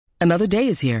Another day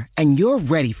is here, and you're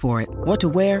ready for it. What to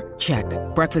wear? Check.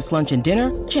 Breakfast, lunch, and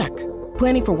dinner? Check.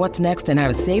 Planning for what's next and how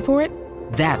to save for it?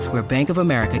 That's where Bank of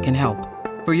America can help.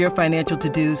 For your financial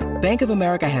to-dos, Bank of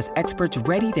America has experts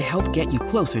ready to help get you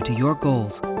closer to your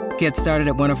goals. Get started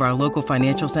at one of our local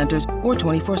financial centers or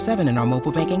 24/7 in our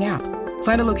mobile banking app.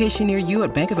 Find a location near you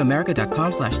at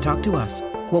bankofamerica.com/talktous.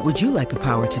 What would you like the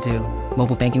power to do?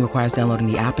 Mobile banking requires downloading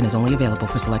the app and is only available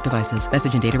for select devices.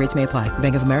 Message and data rates may apply.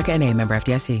 Bank of America N.A., member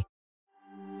FDIC.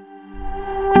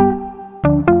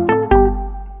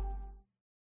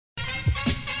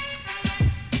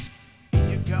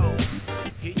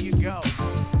 Here you go.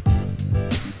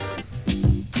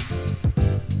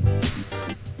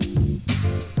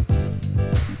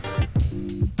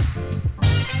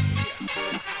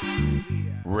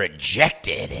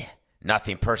 Rejected.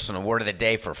 Nothing personal. Word of the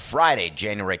day for Friday,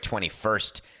 January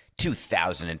 21st,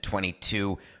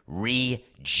 2022.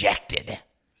 Rejected.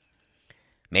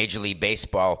 Major League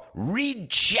Baseball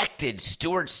rejected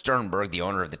Stuart Sternberg, the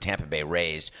owner of the Tampa Bay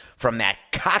Rays, from that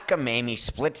cockamamie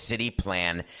split city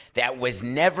plan that was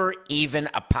never even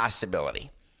a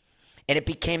possibility. And it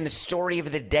became the story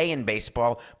of the day in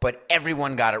baseball, but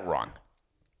everyone got it wrong.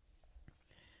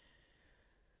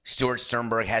 Stuart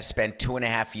Sternberg has spent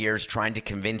 2.5 years trying to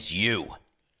convince you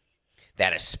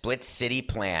that a split city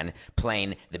plan,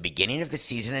 playing the beginning of the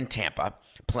season in Tampa,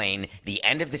 playing the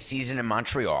end of the season in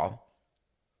Montreal,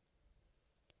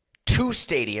 2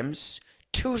 stadiums,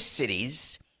 2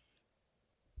 cities,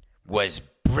 was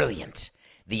brilliant.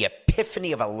 The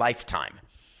epiphany of a lifetime.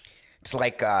 It's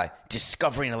like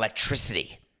discovering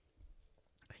electricity.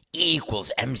 E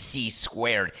equals MC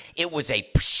squared. It was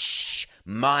a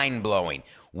mind-blowing.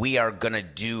 We are going to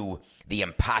do the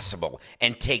impossible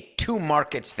and take 2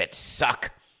 markets that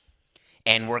suck,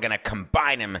 and we're going to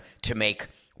combine them to make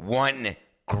one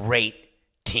great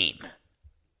team.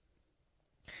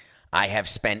 I have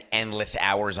spent endless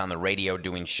hours on the radio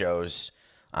doing shows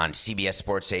on CBS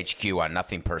Sports HQ on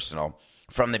Nothing Personal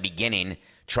from the beginning,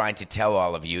 trying to tell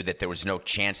all of you that there was no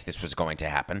chance this was going to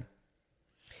happen.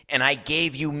 And I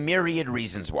gave you myriad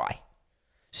reasons why,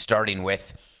 starting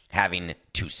with having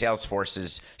 2 sales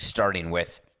forces, starting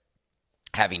with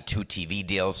having 2 TV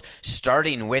deals,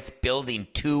 starting with building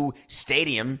 2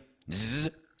 stadiums,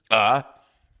 and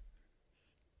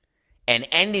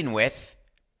ending with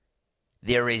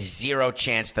there is 0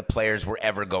 chance the players were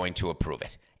ever going to approve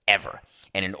it, ever.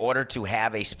 And in order to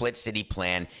have a split city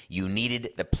plan, you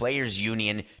needed the players'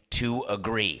 union to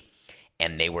agree.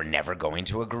 And they were never going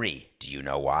to agree. Do you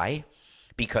know why?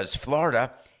 Because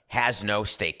Florida has no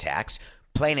state tax.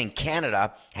 Playing in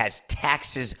Canada has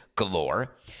taxes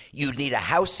galore. You'd need a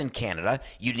house in Canada.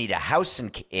 You'd need a house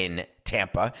in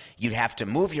Tampa. You'd have to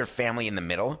move your family in the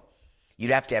middle.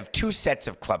 You'd have to have 2 sets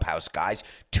of clubhouse guys,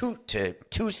 2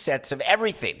 sets of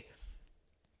everything.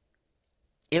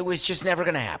 It was just never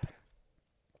going to happen.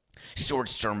 Stuart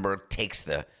Sternberg takes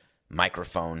the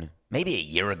microphone, maybe a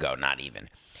year ago, not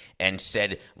even, and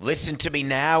said, listen to me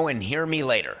now and hear me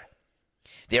later.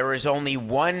 There is only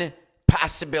one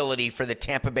possibility for the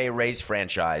Tampa Bay Rays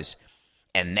franchise,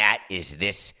 and that is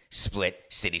this split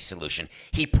city solution.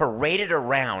 He paraded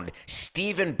around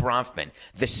Steven Bronfman,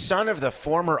 the son of the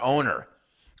former owner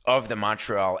of the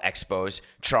Montreal Expos,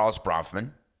 Charles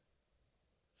Bronfman.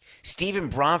 Steven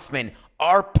Bronfman,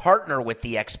 our partner with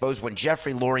the Expos when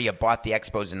Jeffrey Loria bought the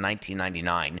Expos in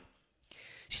 1999.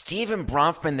 Steven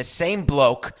Bronfman, the same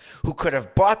bloke who could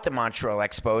have bought the Montreal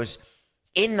Expos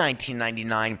in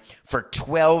 1999 for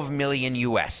 $12 million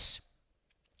US.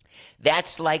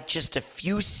 That's like just a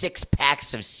few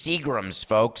 6-packs of Seagrams,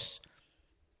 folks.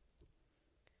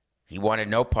 He wanted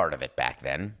no part of it back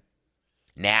then.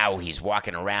 Now he's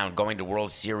walking around going to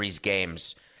World Series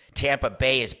games. Tampa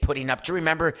Bay is putting up, do you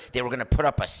remember they were going to put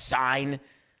up a sign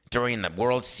during the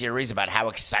World Series about how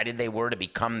excited they were to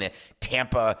become the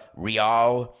Tampa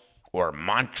Real or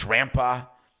Montrampa?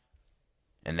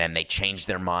 And then they changed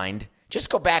their mind. Just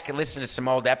go back and listen to some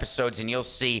old episodes and you'll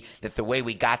see that the way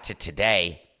we got to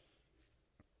today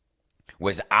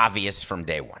was obvious from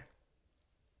day one.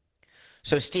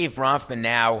 So Steve Bronfman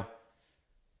now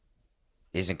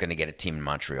isn't going to get a team in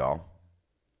Montreal.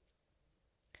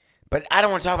 But I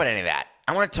don't want to talk about any of that.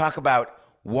 I want to talk about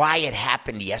why it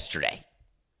happened yesterday.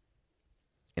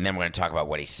 And then we're going to talk about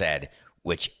what he said,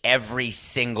 which every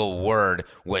single word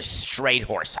was straight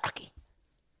horse hockey.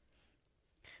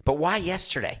 But why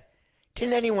yesterday?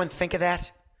 Didn't anyone think of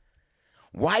that?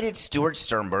 Why did Stuart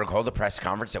Sternberg hold a press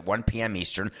conference at 1 p.m.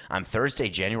 Eastern on Thursday,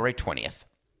 January 20th,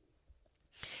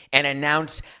 and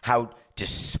announce how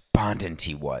despondent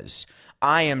he was?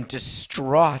 I am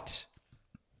distraught.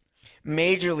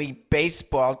 Major League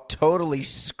Baseball totally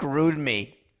screwed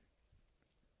me.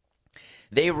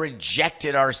 They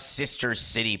rejected our sister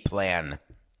city plan.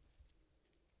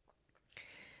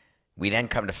 We then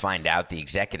come to find out the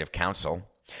executive council,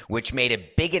 which made a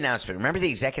big announcement. Remember, the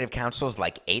executive council is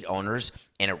like 8 owners,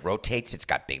 and it rotates. It's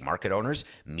got big market owners,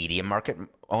 medium market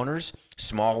owners,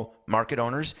 small market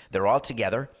owners. They're all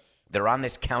together. They're on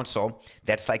this council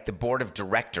that's like the board of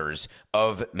directors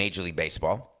of Major League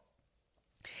Baseball.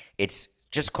 It's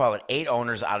just call it 8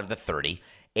 owners out of the 30.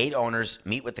 8 owners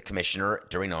meet with the commissioner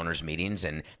during owners' meetings,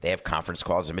 and they have conference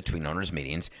calls in between owners'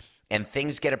 meetings. And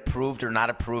things get approved or not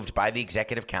approved by the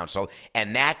executive council,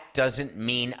 and that doesn't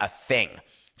mean a thing.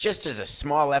 Just as a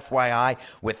small FYI,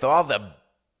 with all the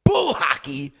bull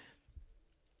hockey,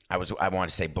 I wanted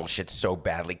to say bullshit so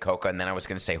badly, Coca, and then I was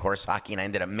going to say horse hockey, and I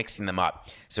ended up mixing them up.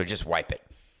 So just wipe it.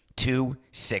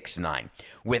 269.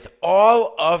 With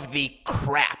all of the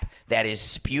crap that is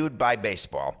spewed by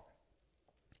baseball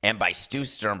and by Stu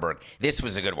Sternberg, this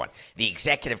was a good one. The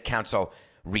executive council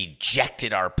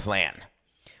rejected our plan.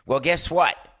 Well, guess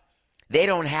what? They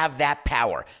don't have that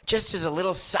power. Just as a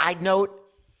little side note,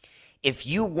 if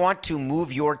you want to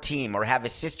move your team or have a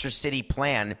sister city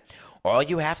plan, all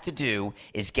you have to do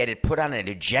is get it put on an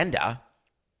agenda.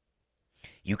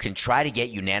 You can try to get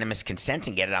unanimous consent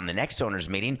and get it on the next owners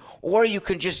meeting, or you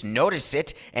can just notice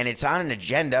it and it's on an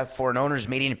agenda for an owners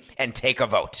meeting and take a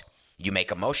vote. You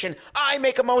make a motion. I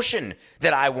make a motion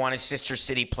that I want a sister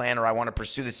city plan or I want to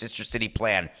pursue the sister city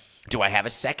plan. Do I have a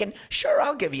second? Sure,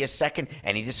 I'll give you a second.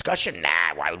 Any discussion?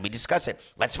 Nah, why would we discuss it?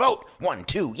 Let's vote. 1,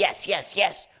 2, yes, yes,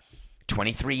 yes.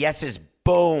 23 yeses.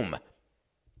 Boom.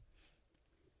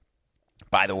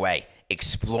 By the way,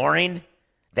 exploring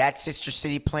that sister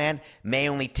city plan may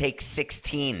only take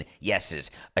 16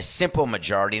 yeses. A simple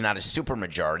majority, not a super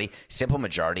majority. Simple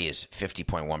majority is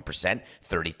 50.1%.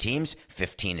 30 teams,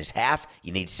 15 is half.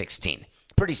 You need 16.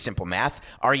 Pretty simple math.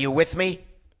 Are you with me?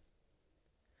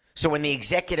 So when the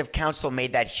executive council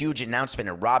made that huge announcement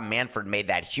and Rob Manfred made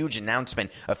that huge announcement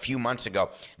a few months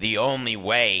ago, the only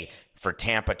way for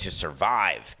Tampa to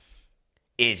survive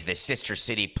is the sister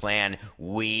city plan.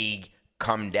 We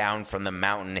come down from the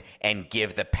mountain and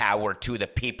give the power to the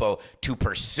people to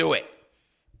pursue it.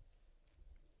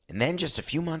 And then just a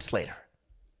few months later,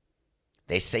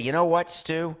 they say, you know what,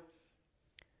 Stu?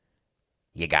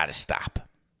 You got to stop.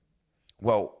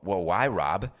 Well, why,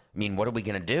 Rob? I mean, what are we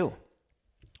going to do?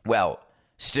 Well,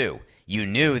 Stu, you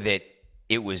knew that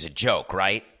it was a joke,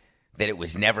 right? That it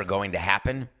was never going to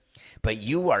happen. But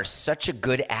you are such a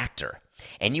good actor,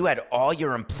 and you had all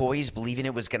your employees believing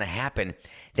it was going to happen,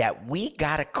 that we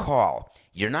got a call.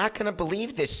 You're not going to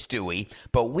believe this, Stewie,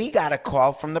 but we got a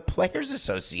call from the Players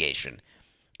Association.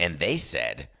 And they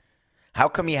said, how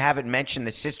come you haven't mentioned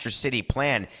the Sister City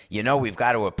plan? You know we've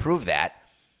got to approve that.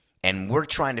 And we're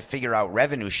trying to figure out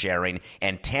revenue sharing,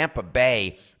 and Tampa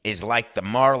Bay is like the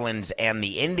Marlins and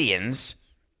the Indians.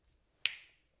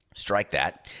 Strike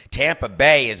that. Tampa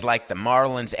Bay is like the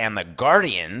Marlins and the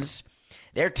Guardians.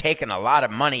 They're taking a lot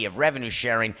of money of revenue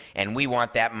sharing, and we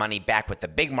want that money back with the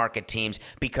big market teams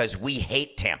because we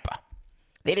hate Tampa.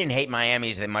 They didn't hate Miami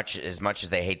as much as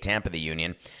they hate Tampa, the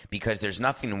Union, because there's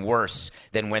nothing worse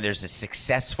than when there's a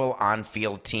successful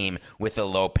on-field team with a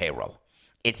low payroll.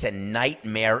 It's a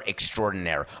nightmare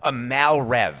extraordinaire, a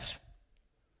malrev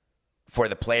for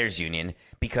the Players Union,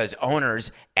 because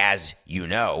owners, as you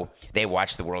know, they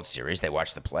watch the World Series, they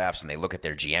watch the playoffs, and they look at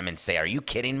their GM and say, are you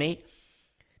kidding me?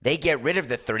 They get rid of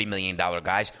the $30 million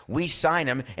guys. We sign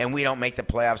them, and we don't make the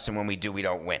playoffs, and when we do, we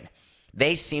don't win.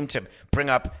 They seem to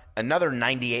bring up another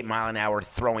 98-mile-an-hour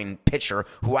throwing pitcher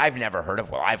who I've never heard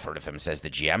of. Well, I've heard of him, says the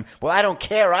GM. Well, I don't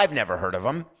care. I've never heard of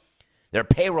him. Their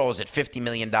payroll is at $50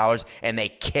 million, and they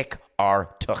kick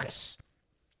our tuchus.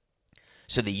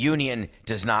 So the union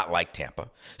does not like Tampa.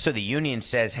 So the union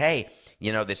says, hey,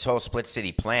 you know, this whole split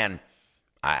city plan,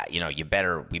 we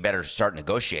better start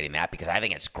negotiating that because I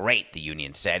think it's great, the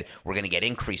union said. We're going to get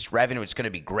increased revenue. It's going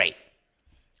to be great.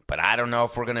 But I don't know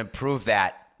if we're going to improve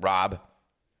that, Rob.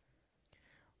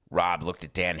 Rob looked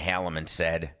at Dan Hallam and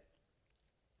said,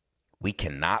 we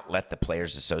cannot let the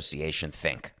Players Association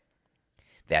think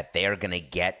that they're going to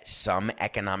get some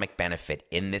economic benefit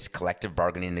in this collective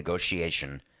bargaining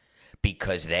negotiation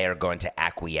because they are going to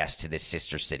acquiesce to this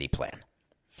sister city plan.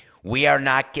 We are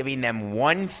not giving them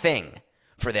one thing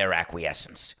for their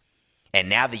acquiescence. And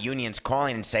now the union's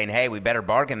calling and saying, hey, we better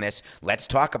bargain this. Let's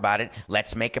talk about it.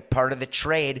 Let's make it part of the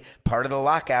trade, part of the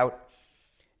lockout.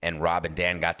 And Rob and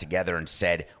Dan got together and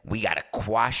said, we got to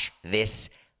quash this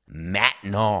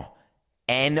maintenant.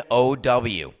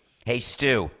 N-O-W. Hey,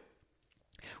 Stu,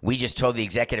 We just told the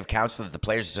executive council that the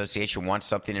Players Association wants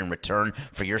something in return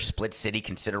for your split city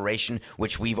consideration,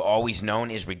 which we've always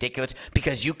known is ridiculous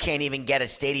because you can't even get a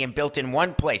stadium built in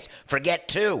one place. Forget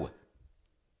two.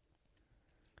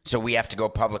 So we have to go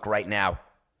public right now.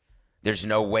 There's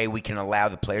no way we can allow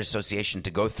the Players Association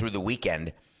to go through the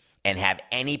weekend and have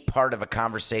any part of a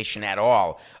conversation at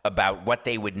all about what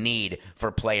they would need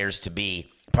for players to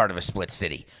be part of a split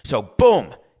city. So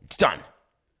boom, it's done.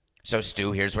 So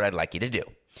Stu, here's what I'd like you to do.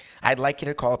 I'd like you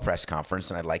to call a press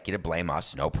conference, and I'd like you to blame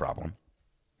us, no problem.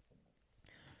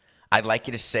 I'd like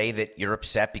you to say that you're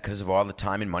upset because of all the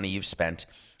time and money you've spent.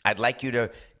 I'd like you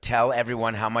to tell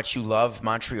everyone how much you love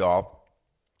Montreal.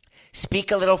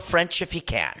 Speak a little French if you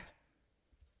can.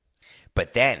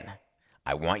 But then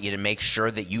I want you to make sure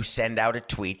that you send out a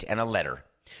tweet and a letter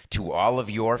to all of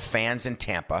your fans in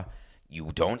Tampa. You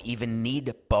don't even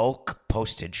need bulk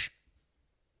postage.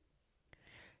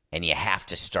 And you have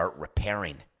to start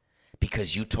repairing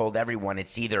because you told everyone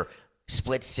it's either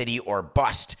split city or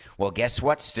bust. Well, guess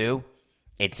what, Stu?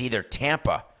 It's either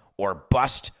Tampa or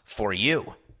bust for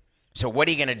you. So what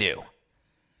are you going to do?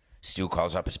 Stu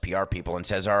calls up his PR people and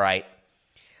says, all right,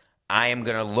 I am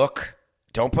going to look.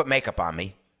 Don't put makeup on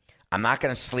me. I'm not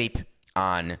going to sleep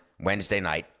on Wednesday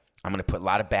night. I'm going to put a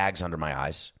lot of bags under my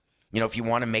eyes. You know, if you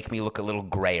want to make me look a little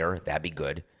grayer, that'd be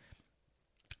good.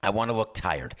 I want to look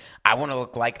tired. I want to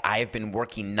look like I have been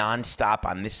working nonstop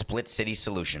on this split city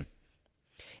solution.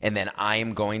 And then I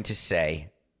am going to say,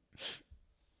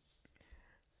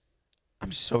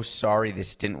 I'm so sorry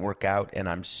this didn't work out, and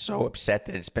I'm so upset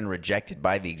that it's been rejected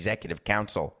by the executive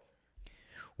council.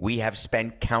 We have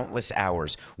spent countless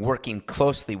hours working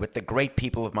closely with the great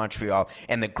people of Montreal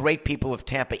and the great people of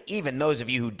Tampa, even those of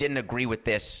you who didn't agree with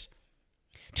this,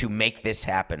 to make this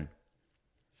happen.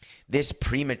 This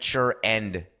premature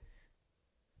end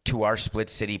to our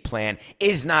split city plan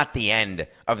is not the end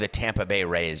of the Tampa Bay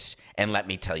Rays, and let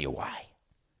me tell you why.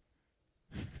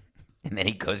 And then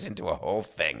he goes into a whole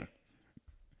thing.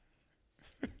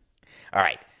 All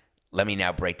right, let me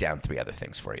now break down 3 other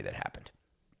things for you that happened.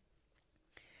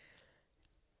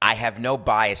 I have no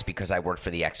bias because I worked for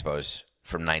the Expos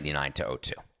from 99 to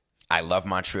 02. I love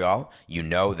Montreal. You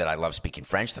know that I love speaking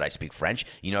French, that I speak French.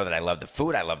 You know that I love the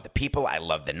food. I love the people. I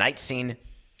love the night scene.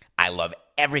 I love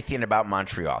everything about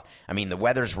Montreal. I mean, the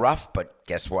weather's rough, but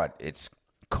guess what? It's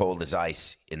cold as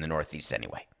ice in the Northeast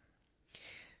anyway.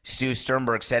 Stu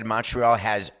Sternberg said Montreal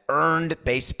has earned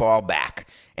baseball back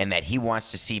and that he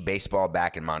wants to see baseball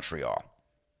back in Montreal.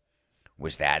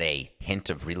 Was that a hint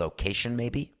of relocation,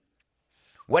 maybe?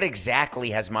 What exactly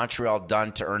has Montreal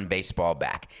done to earn baseball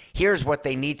back? Here's what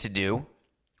they need to do.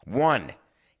 1,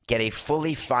 get a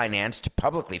fully financed,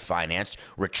 publicly financed,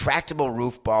 retractable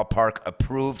roof ballpark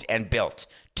approved and built.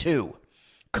 2,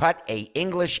 cut a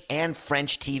English and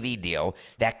French TV deal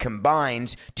that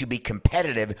combines to be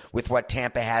competitive with what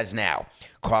Tampa has now.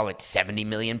 Call it $70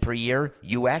 million per year,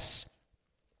 U.S.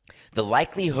 The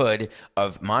likelihood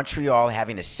of Montreal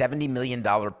having a $70 million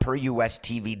per U.S.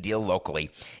 TV deal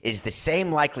locally is the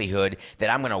same likelihood that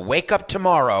I'm going to wake up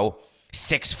tomorrow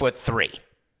 6'3".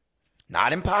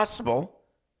 Not impossible,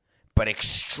 but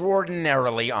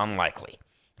extraordinarily unlikely.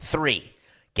 3,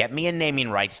 get me a naming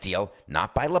rights deal,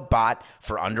 not by Labatt,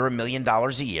 for under $1 million a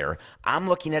year. I'm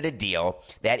looking at a deal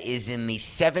that is in the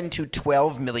 $7 to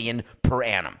 $12 million per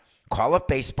annum. Call up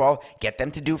baseball, get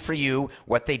them to do for you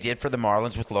what they did for the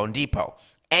Marlins with Loan Depot.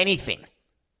 Anything,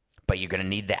 but you're going to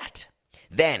need that.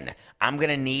 Then I'm going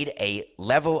to need a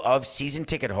level of season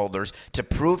ticket holders to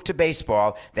prove to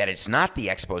baseball that it's not the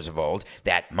Expos of old,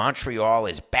 that Montreal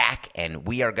is back, and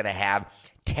we are going to have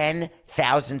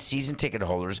 10,000 season ticket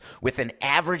holders with an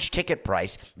average ticket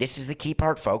price. This is the key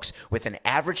part, folks, with an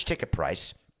average ticket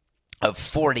price of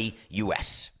 $40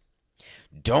 US.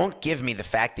 Don't give me the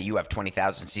fact that you have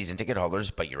 20,000 season ticket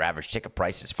holders, but your average ticket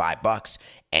price is $5.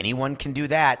 Anyone can do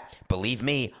that. Believe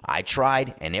me, I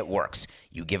tried, and it works.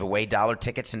 You give away dollar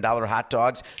tickets and dollar hot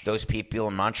dogs, those people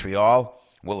in Montreal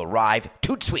will arrive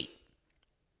toot sweet.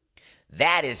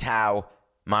 That is how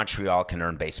Montreal can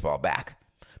earn baseball back.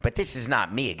 But this is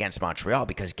not me against Montreal,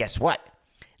 because guess what?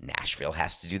 Nashville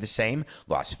has to do the same.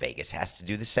 Las Vegas has to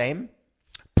do the same.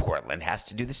 Portland has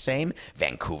to do the same.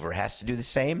 Vancouver has to do the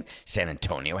same. San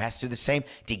Antonio has to do the same.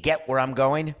 To get where I'm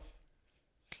going,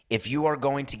 if you are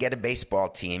going to get a baseball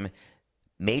team,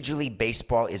 Major League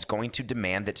Baseball is going to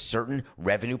demand that certain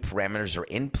revenue parameters are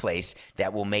in place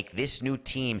that will make this new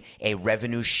team a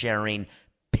revenue-sharing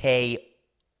payee,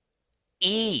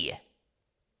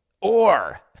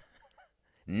 or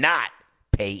not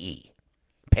payee.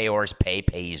 Payors pay,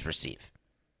 payees receive.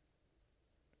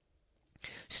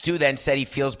 Stu then said he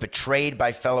feels betrayed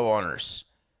by fellow owners.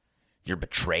 You're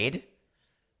betrayed?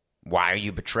 Why are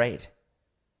you betrayed?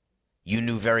 You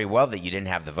knew very well that you didn't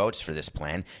have the votes for this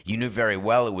plan. You knew very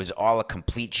well it was all a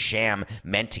complete sham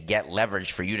meant to get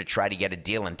leverage for you to try to get a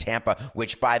deal in Tampa,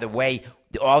 which, by the way,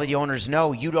 all the owners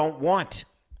know you don't want.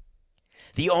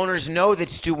 The owners know that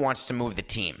Stu wants to move the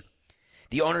team.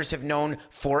 The owners have known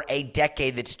for a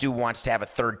decade that Stu wants to have a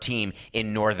third team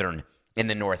in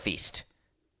the Northeast.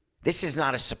 This is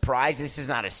not a surprise. This is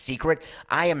not a secret.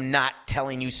 I am not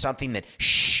telling you something that,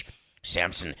 shh,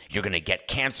 Samson, you're going to get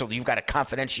canceled. You've got a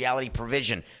confidentiality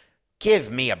provision.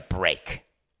 Give me a break.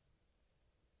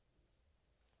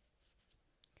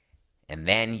 And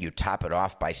then you top it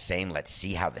off by saying, let's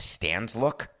see how the stands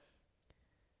look.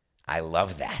 I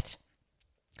love that.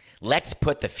 Let's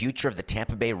put the future of the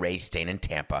Tampa Bay Rays staying in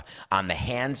Tampa on the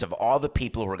hands of all the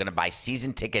people who are going to buy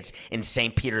season tickets in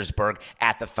St. Petersburg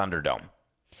at the Thunderdome.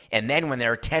 And then when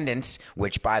their attendance,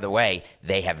 which, by the way,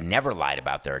 they have never lied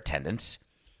about their attendance.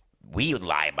 We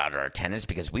lie about our attendance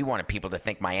because we wanted people to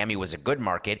think Miami was a good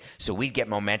market so we'd get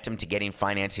momentum to getting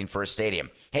financing for a stadium.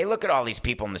 Hey, look at all these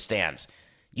people in the stands.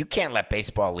 You can't let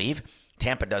baseball leave.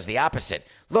 Tampa does the opposite.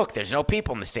 Look, there's no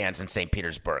people in the stands in St.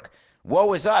 Petersburg.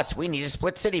 Woe is us. We need a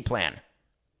split city plan.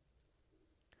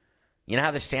 You know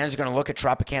how the stands are going to look at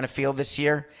Tropicana Field this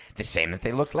year? The same that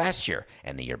they looked last year,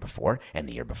 and the year before, and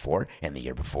the year before, and the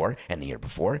year before, and the year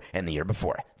before, and the year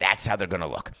before. That's how they're going to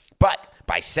look. But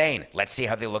by saying, let's see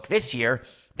how they look this year,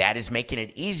 that is making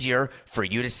it easier for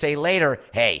you to say later,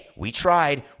 hey, we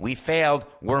tried, we failed,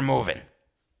 we're moving.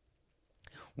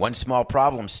 One small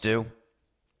problem, Stu.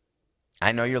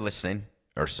 I know you're listening,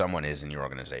 or someone is in your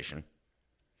organization.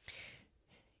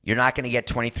 You're not going to get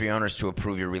 23 owners to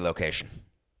approve your relocation.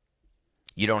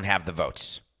 You don't have the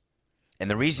votes. And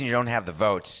the reason you don't have the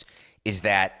votes is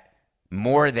that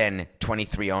more than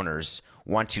 23 owners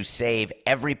want to save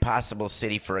every possible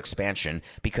city for expansion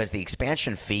because the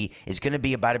expansion fee is going to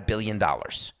be about $1 billion.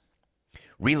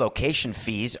 Relocation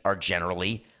fees are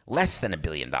generally less than $1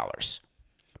 billion,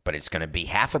 but it's going to be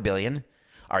 $500 million.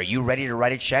 Are you ready to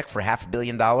write a check for $500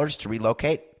 million to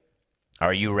relocate?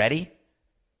 Are you ready?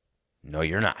 No,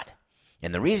 you're not.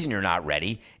 And the reason you're not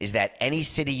ready is that any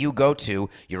city you go to,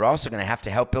 you're also going to have to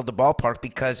help build a ballpark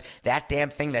because that damn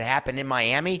thing that happened in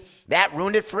Miami, that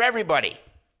ruined it for everybody.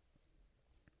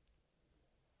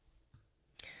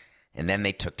 And then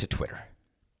they took to Twitter.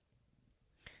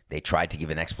 They tried to give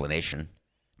an explanation,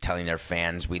 telling their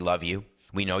fans, we love you.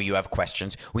 We know you have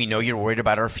questions. We know you're worried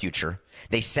about our future.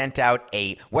 They sent out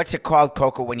what's it called,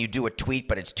 Coco, when you do a tweet,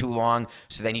 but it's too long?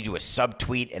 So then you do a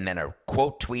subtweet and then a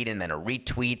quote tweet and then a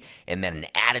retweet and then an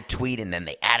added tweet and then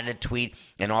they added a tweet.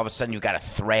 And all of a sudden you've got a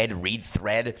thread, read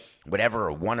thread, whatever,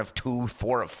 or 1 of 2,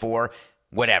 4 of 4,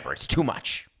 whatever. It's too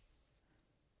much.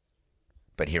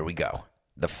 But here we go.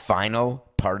 The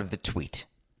final part of the tweet.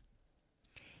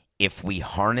 If we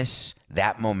harness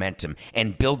that momentum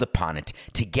and build upon it,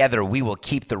 together we will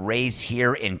keep the Rays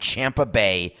here in Tampa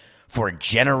Bay for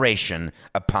generation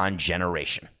upon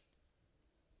generation.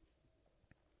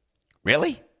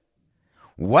 Really?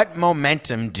 What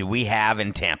momentum do we have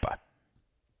in Tampa?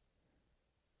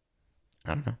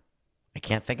 I don't know. I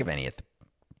can't think of any at the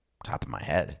top of my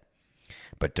head.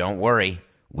 But don't worry.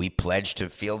 We pledged to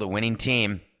field a winning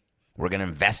team. We're going to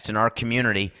invest in our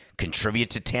community, contribute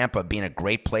to Tampa being a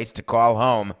great place to call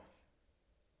home.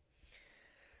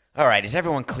 All right, is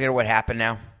everyone clear what happened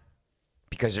now?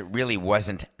 Because it really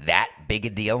wasn't that big a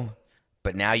deal,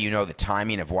 but now you know the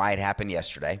timing of why it happened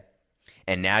yesterday,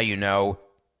 and now you know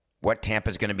what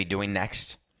Tampa's going to be doing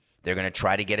next. They're going to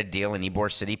try to get a deal in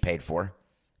Ybor City paid for,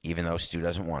 even though Stu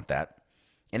doesn't want that.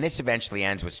 And this eventually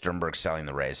ends with Sternberg selling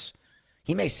the Rays.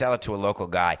 He may sell it to a local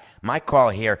guy. My call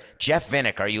here, Jeff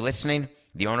Vinnick, are you listening?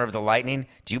 The owner of the Lightning?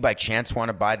 Do you by chance want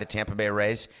to buy the Tampa Bay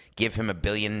Rays? Give him $1.7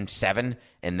 billion,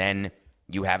 and then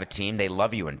you have a team. They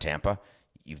love you in Tampa.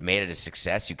 You've made it a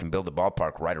success. You can build a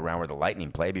ballpark right around where the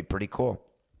Lightning play. It'd be pretty cool.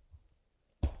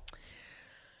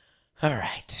 All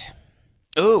right.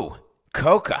 Ooh,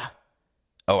 Coca.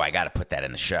 Oh, I got to put that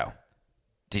in the show.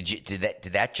 Did you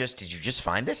just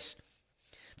find this?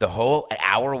 The whole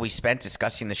hour we spent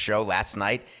discussing the show last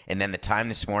night and then the time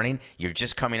this morning, you're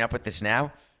just coming up with this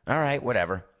now? All right,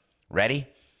 whatever. Ready?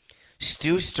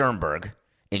 Stu Sternberg,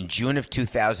 in June of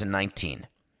 2019,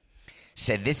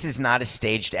 said this is not a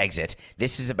staged exit.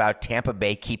 This is about Tampa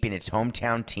Bay keeping its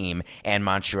hometown team and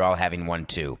Montreal having one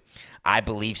too. I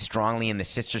believe strongly in the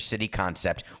sister city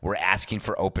concept. We're asking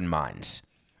for open minds.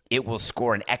 It will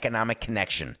score an economic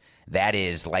connection. That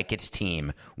is, like its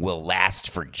team, will last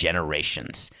for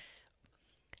generations.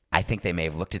 I think they may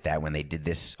have looked at that when they did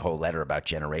this whole letter about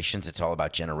generations. It's all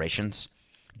about generations.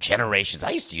 Generations. I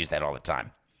used to use that all the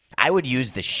time. I would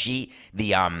use the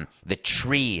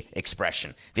tree expression.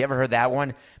 Have you ever heard that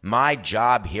one? My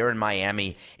job here in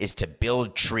Miami is to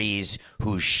build trees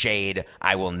whose shade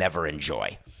I will never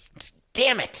enjoy.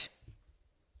 Damn it.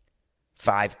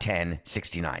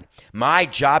 5-10-69. My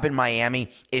job in Miami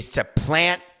is to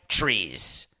plant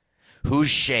trees whose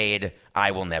shade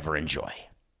I will never enjoy.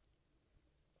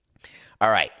 All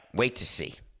right, wait to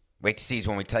see. Wait to see is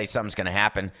when we tell you something's going to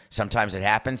happen. Sometimes it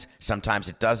happens. Sometimes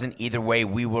it doesn't. Either way,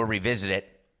 we will revisit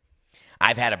it.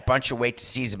 I've had a bunch of wait to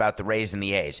sees about the Rays and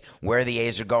the A's. Where the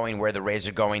A's are going, where the Rays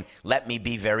are going. Let me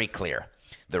be very clear.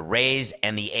 The Rays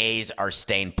and the A's are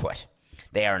staying put.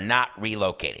 They are not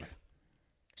relocating.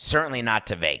 Certainly not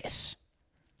to Vegas.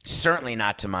 Certainly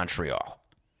not to Montreal.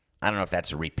 I don't know if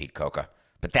that's a repeat, Coca,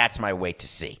 but that's my wait to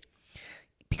see.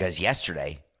 Because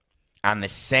yesterday, on the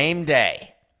same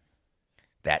day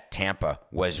that Tampa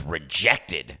was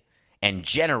rejected and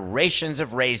generations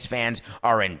of Rays fans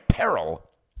are in peril,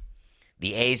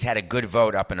 the A's had a good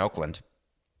vote up in Oakland.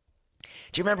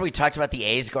 Do you remember we talked about the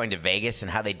A's going to Vegas and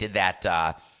how they did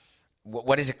that,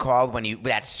 what is it called,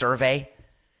 that survey?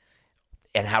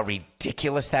 And how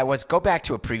ridiculous that was? Go back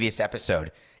to a previous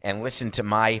episode and listen to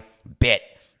my bit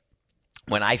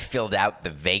when I filled out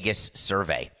the Vegas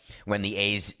survey when the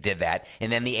A's did that.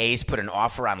 And then the A's put an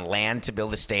offer on land to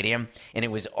build a stadium, and it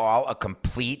was all a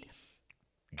complete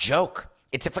joke.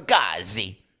 It's a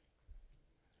fugazi.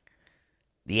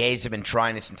 The A's have been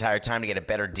trying this entire time to get a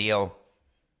better deal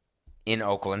in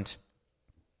Oakland,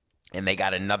 and they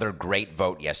got another great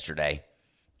vote yesterday.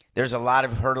 There's a lot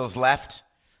of hurdles left,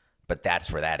 but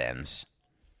that's where that ends.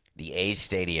 The A's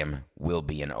stadium will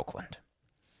be in Oakland.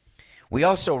 We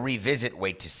also revisit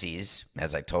wait to sees,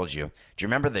 as I told you. Do you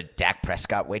remember the Dak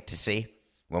Prescott wait to see?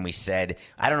 When we said,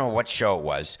 I don't know what show it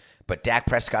was, but Dak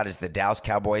Prescott is the Dallas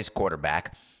Cowboys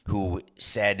quarterback who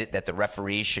said that the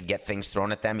referees should get things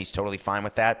thrown at them. He's totally fine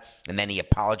with that. And then he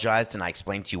apologized, and I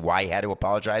explained to you why he had to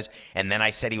apologize. And then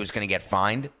I said he was going to get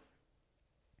fined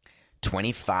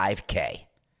 $25,000.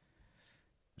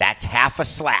 That's half a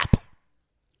slap.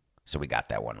 So we got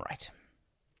that one right.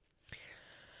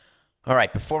 All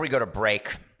right, before we go to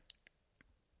break,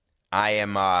 I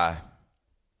am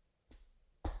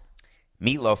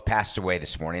Meatloaf passed away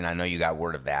this morning. I know you got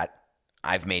word of that.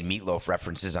 I've made Meatloaf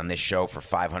references on this show for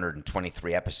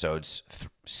 523 episodes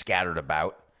scattered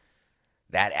about.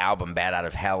 That album, Bad Out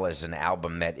of Hell, is an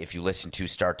album that if you listen to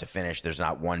start to finish, there's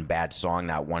not one bad song,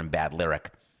 not one bad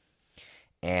lyric.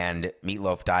 And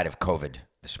Meatloaf died of COVID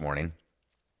this morning.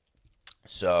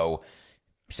 So,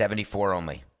 74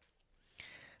 only.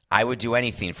 I would do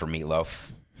anything for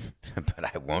Meatloaf,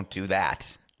 but I won't do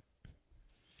that.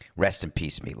 Rest in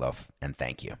peace, Meatloaf, and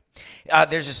thank you.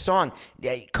 There's a song.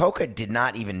 Coca did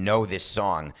not even know this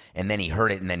song, and then he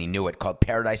heard it, and then he knew it, called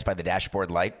Paradise by the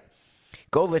Dashboard Light.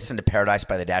 Go listen to Paradise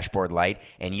by the Dashboard Light,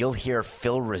 and you'll hear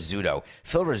Phil Rizzuto.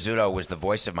 Phil Rizzuto was the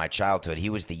voice of my childhood. He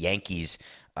was the Yankees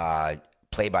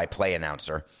play-by-play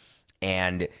announcer,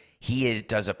 and he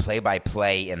does a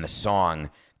play-by-play in the song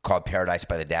called Paradise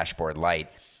by the Dashboard Light.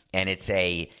 And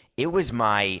I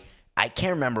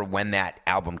can't remember when that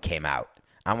album came out.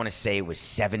 I want to say it was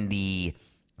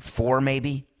 74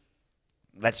 maybe.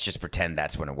 Let's just pretend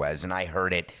that's when it was. And I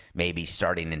heard it maybe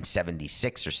starting in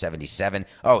 76 or 77.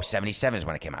 Oh, 77 is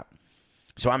when it came out.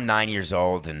 So I'm 9 years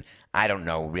old, and I don't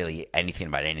know really anything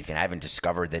about anything. I haven't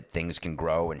discovered that things can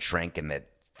grow and shrink and that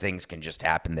things can just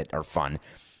happen that are fun.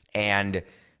 And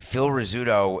Phil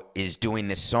Rizzuto is doing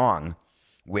this song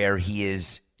where he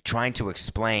is trying to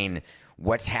explain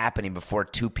what's happening before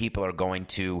two people are going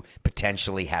to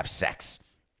potentially have sex.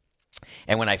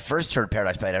 And when I first heard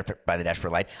Paradise by the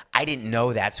Dashboard Light, I didn't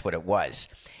know that's what it was.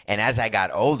 And as I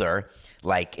got older,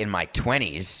 like in my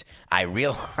 20s, I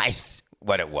realized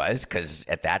what it was because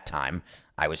at that time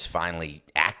I was finally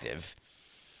active.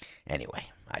 Anyway,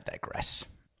 I digress.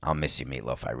 I'll miss you,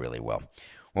 Meatloaf. I really will.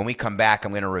 When we come back,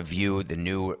 I'm going to review the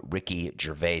new Ricky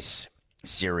Gervais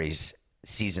series.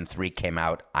 Season 3 came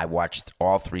out. I watched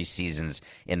all 3 seasons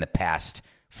in the past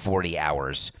 40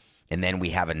 hours. And then we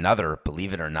have another,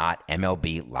 believe it or not,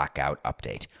 MLB lockout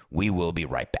update. We will be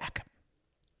right back.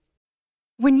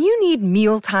 When you need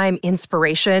mealtime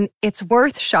inspiration, it's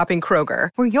worth shopping Kroger,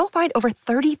 where you'll find over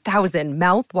 30,000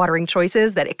 mouth-watering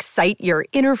choices that excite your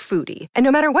inner foodie. And no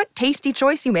matter what tasty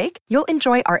choice you make, you'll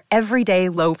enjoy our everyday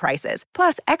low prices,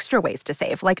 plus extra ways to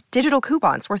save, like digital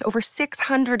coupons worth over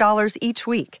 $600 each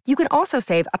week. You can also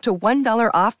save up to $1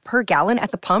 off per gallon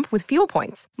at the pump with fuel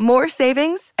points. More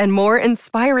savings and more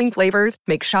inspiring flavors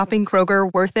make shopping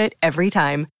Kroger worth it every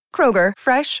time. Kroger,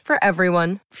 fresh for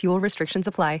everyone. Fuel restrictions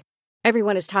apply.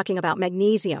 Everyone is talking about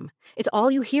magnesium. It's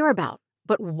all you hear about.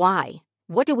 But why?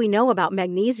 What do we know about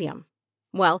magnesium?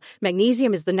 Well,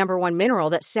 magnesium is the number one mineral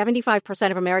that 75%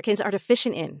 of Americans are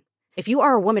deficient in. If you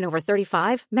are a woman over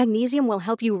 35, magnesium will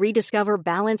help you rediscover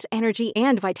balance, energy,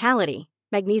 and vitality.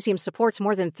 Magnesium supports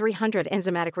more than 300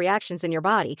 enzymatic reactions in your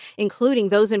body, including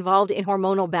those involved in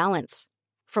hormonal balance.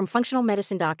 From functional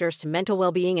medicine doctors to mental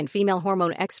well-being and female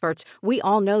hormone experts, we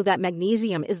all know that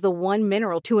magnesium is the one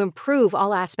mineral to improve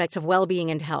all aspects of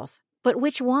well-being and health. But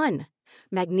which one?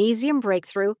 Magnesium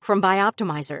Breakthrough from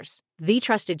Bioptimizers, the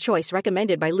trusted choice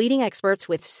recommended by leading experts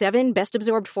with 7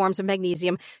 best-absorbed forms of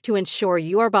magnesium to ensure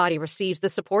your body receives the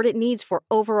support it needs for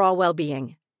overall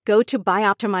well-being. Go to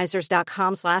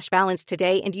bioptimizers.com/balance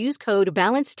today and use code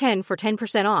BALANCE10 for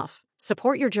 10% off.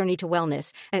 Support your journey to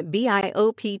wellness at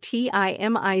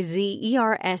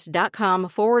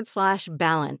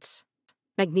bioptimizers.com/balance.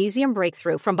 Magnesium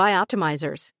Breakthrough from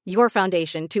Bioptimizers, your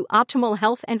foundation to optimal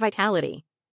health and vitality.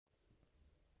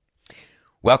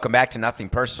 Welcome back to Nothing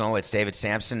Personal. It's David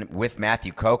Sampson with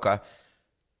Matthew Coca,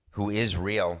 who is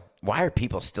real. Why are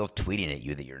people still tweeting at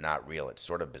you that you're not real? It's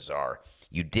sort of bizarre.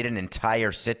 You did an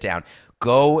entire sit-down.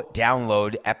 Go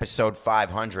download episode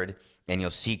 500, and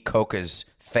you'll see Coca's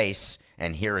face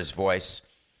and hear his voice,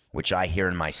 which I hear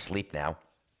in my sleep now.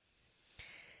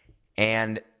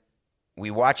 And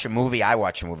we watch a movie. I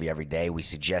watch a movie every day. We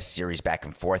suggest series back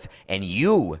and forth, and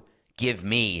you give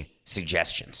me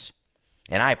suggestions.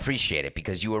 And I appreciate it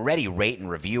because you already rate and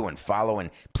review and follow.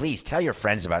 And please tell your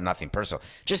friends about Nothing Personal.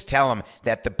 Just tell them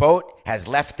that the boat has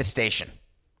left the station.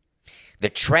 The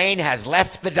train has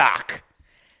left the dock.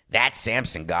 That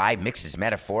Samson guy mixes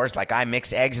metaphors like I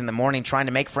mix eggs in the morning trying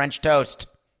to make French toast.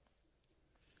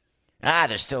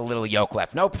 There's still a little yolk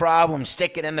left. No problem.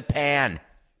 Stick it in the pan.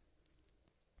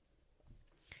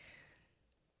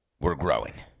 We're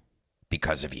growing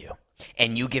because of you.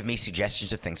 And you give me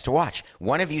suggestions of things to watch.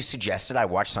 One of you suggested I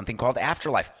watch something called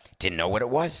Afterlife. Didn't know what it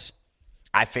was.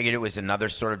 I figured it was another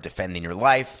sort of defending your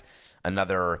life,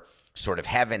 another sort of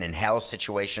heaven and hell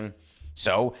situation.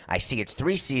 So I see it's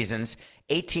 3 seasons,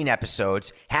 18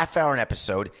 episodes, half hour an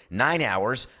episode, 9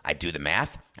 hours. I do the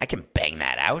math. I can bang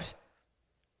that out.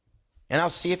 And I'll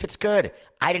see if it's good.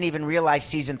 I didn't even realize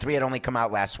season 3 had only come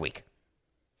out last week.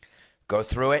 Go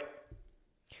through it.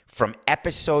 From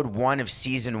episode 1 of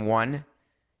season 1,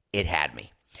 it had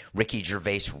me. Ricky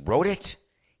Gervais wrote it.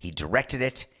 He directed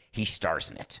it. He stars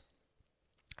in it.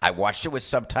 I watched it with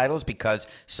subtitles because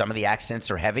some of the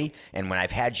accents are heavy. And when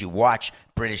I've had you watch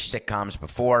British sitcoms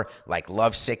before, like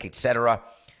Lovesick, etc.,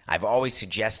 I've always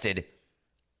suggested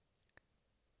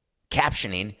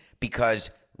captioning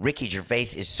because Ricky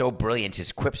Gervais is so brilliant.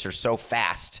 His quips are so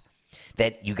fast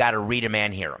that you got to read them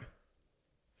and hear them.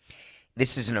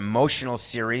 This is an emotional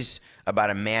series about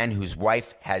a man whose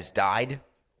wife has died.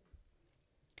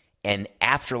 And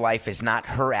afterlife is not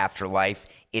her afterlife.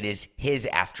 It is his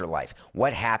afterlife.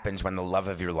 What happens when the love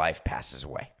of your life passes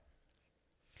away?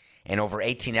 And over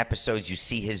 18 episodes, you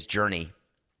see his journey.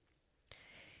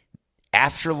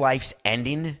 Afterlife's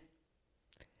ending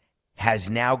has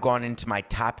now gone into my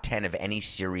top 10 of any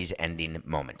series ending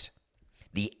moment.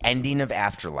 The ending of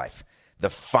Afterlife, the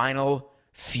final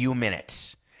few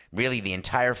minutes, really the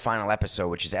entire final episode,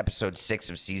 which is episode 6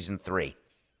 of season 3,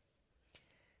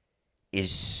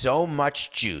 is so much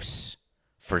juice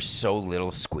for so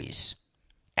little squeeze.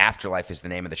 Afterlife is the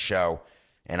name of the show,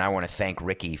 and I want to thank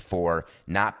Ricky for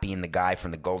not being the guy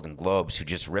from the Golden Globes who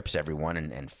just rips everyone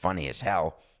and funny as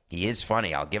hell. He is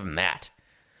funny, I'll give him that.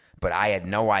 But I had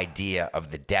no idea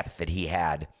of the depth that he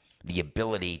had, the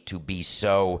ability to be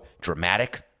so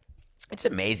dramatic. It's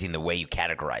amazing the way you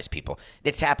categorize people.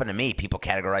 It's happened to me. People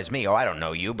categorize me. Oh, I don't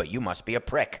know you, but you must be a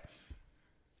prick.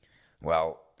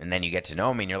 Well, and then you get to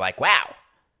know me and you're like, wow,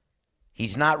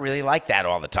 he's not really like that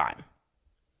all the time.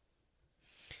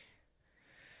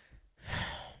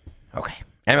 Okay,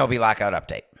 MLB lockout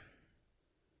update.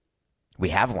 We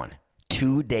have one.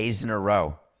 2 days in a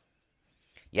row.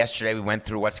 Yesterday we went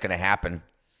through what's going to happen.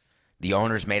 The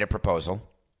owners made a proposal.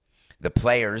 The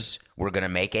players were going to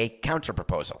make a counter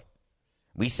proposal.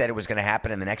 We said it was going to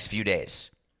happen in the next few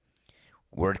days.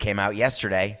 Word came out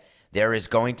yesterday. There is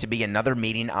going to be another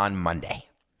meeting on Monday.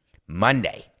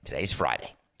 Monday. Today's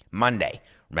Friday. Monday.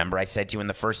 Remember I said to you in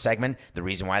the first segment, the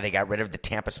reason why they got rid of the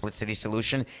Tampa Split City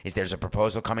solution is there's a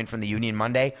proposal coming from the union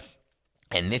Monday.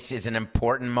 And this is an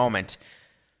important moment.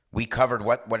 We covered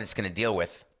what it's going to deal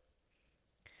with.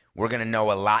 We're going to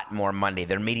know a lot more Monday.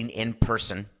 They're meeting in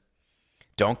person.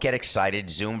 Don't get excited.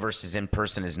 Zoom versus in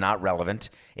person is not relevant.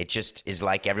 It just is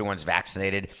like everyone's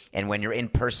vaccinated. And when you're in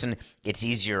person, it's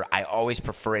easier. I always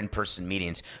prefer in-person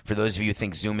meetings. For those of you who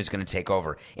think Zoom is going to take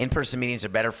over, in-person meetings are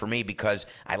better for me because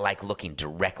I like looking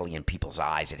directly in people's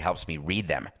eyes. It helps me read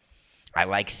them. I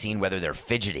like seeing whether they're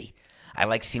fidgety. I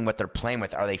like seeing what they're playing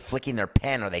with. Are they flicking their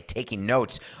pen? Are they taking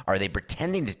notes? Are they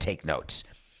pretending to take notes?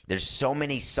 There's so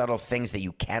many subtle things that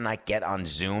you cannot get on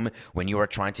Zoom when you are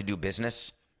trying to do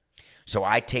business. So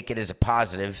I take it as a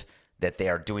positive that they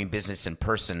are doing business in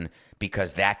person,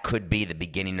 because that could be the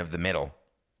beginning of the middle.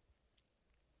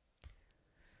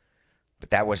 But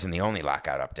that wasn't the only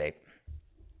lockout update.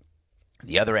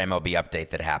 The other MLB update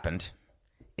that happened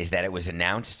is that it was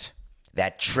announced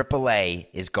that AAA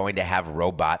is going to have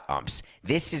robot umps.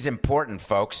 This is important,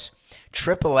 folks.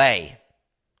 AAA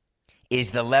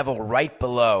is the level right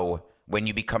below when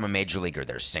you become a major leaguer.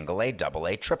 There's single A, double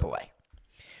A, AAA.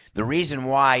 The reason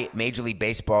why Major League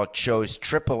Baseball chose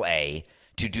AAA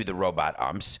to do the robot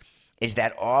umps is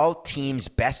that all teams'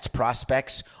 best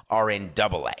prospects are in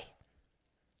AA.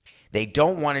 They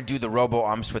don't want to do the robo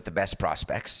umps with the best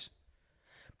prospects,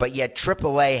 but yet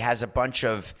AAA has a bunch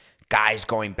of guys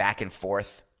going back and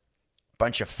forth, a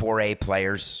bunch of 4A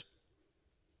players.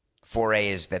 4A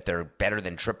is that they're better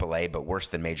than AAA, but worse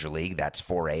than Major League. That's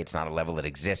 4A. It's not a level that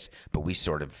exists, but we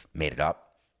sort of made it up.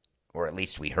 Or at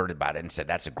least we heard about it and said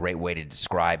that's a great way to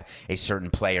describe a certain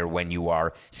player when you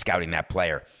are scouting that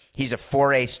player. He's a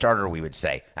 4A starter, we would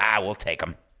say. We'll take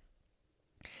him.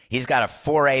 He's got a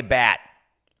 4A bat.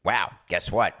 Wow,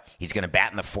 guess what? He's going to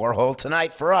bat in the 4-hole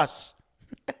tonight for us.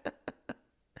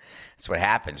 That's what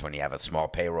happens when you have a small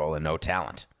payroll and no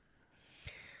talent.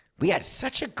 We had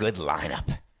such a good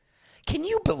lineup. Can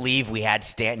you believe we had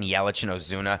Stanton, Yelich, and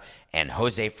Ozuna, and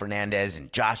Jose Fernandez,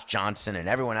 and Josh Johnson, and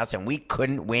everyone else, and we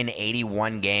couldn't win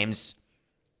 81 games?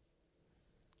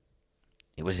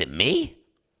 Was it me?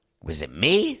 Was it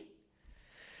me?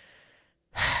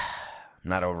 I'm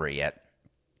not over it yet.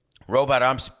 Robot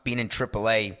umps being in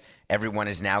AAA, everyone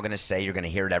is now going to say, you're going to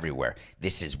hear it everywhere.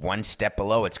 This is one step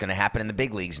below. It's going to happen in the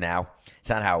big leagues now. It's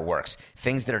not how it works.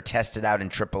 Things that are tested out in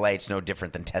AAA, it's no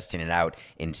different than testing it out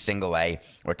in single A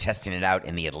or testing it out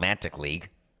in the Atlantic League.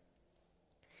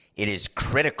 It is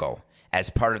critical as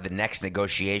part of the next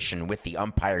negotiation with the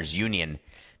umpires union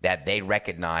that they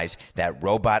recognize that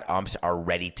robot umps are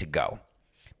ready to go.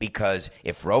 Because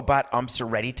if robot umps are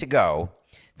ready to go,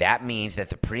 that means that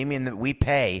the premium that we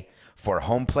pay for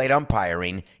home plate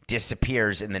umpiring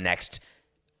disappears in the next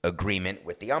agreement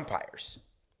with the umpires.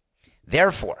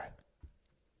 Therefore,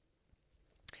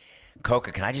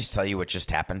 Coca, can I just tell you what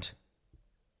just happened?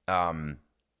 When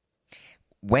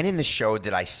in the show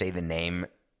did I say the name?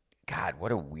 God,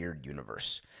 what a weird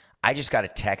universe. I just got a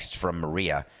text from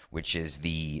Maria, which is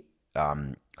the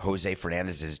Jose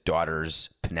Fernandez's daughter's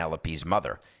Penelope's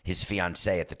mother, his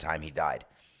fiancée at the time he died.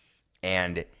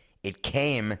 And it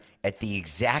came at the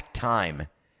exact time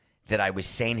that I was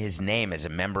saying his name as a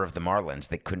member of the Marlins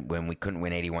when we couldn't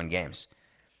win 81 games.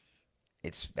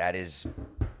 The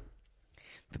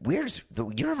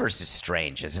universe is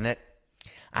strange, isn't it?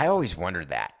 I always wondered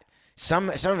that. Some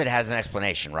of it has an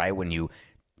explanation, right? When you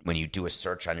do a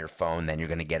search on your phone, then you're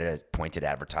going to get a pointed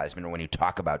advertisement, or when you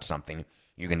talk about something,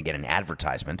 you're going to get an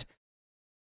advertisement.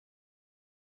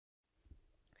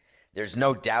 There's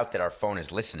no doubt that our phone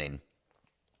is listening.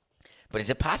 But is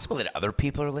it possible that other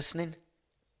people are listening?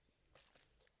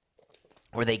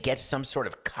 Or they get some sort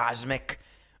of cosmic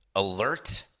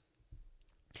alert?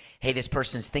 Hey, this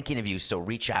person's thinking of you, so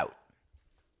reach out.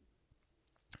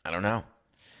 I don't know.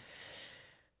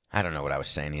 I don't know what I was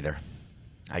saying either.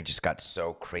 I just got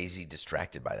so crazy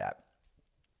distracted by that.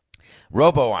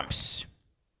 Robo-umps.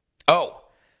 Oh,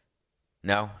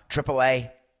 no. AAA,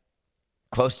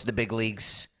 close to the big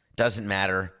leagues, doesn't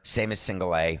matter, same as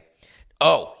single A.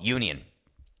 Oh, union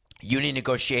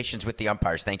negotiations with the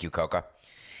umpires. Thank you, Coca.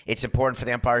 It's important for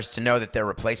the umpires to know that they're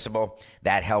replaceable.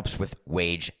 That helps with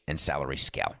wage and salary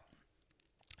scale.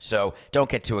 So don't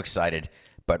get too excited,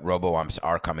 but robo-umps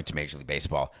are coming to Major League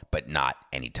Baseball, but not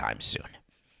anytime soon.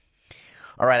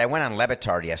 All right, I went on Le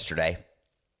Batard yesterday,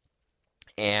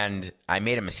 and I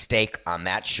made a mistake on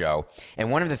that show.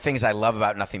 And one of the things I love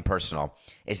about Nothing Personal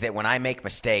is that when I make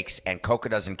mistakes and Coca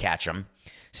doesn't catch them,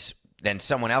 then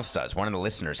someone else does. One of the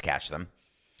listeners catch them.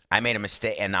 I made a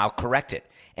mistake, and I'll correct it.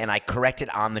 And I correct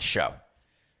it on the show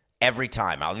every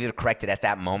time. I'll either correct it at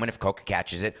that moment if Coca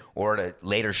catches it, or at a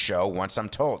later show once I'm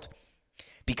told.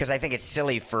 Because I think it's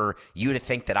silly for you to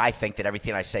think that I think that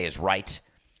everything I say is right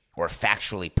or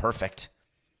factually perfect.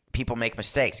 People make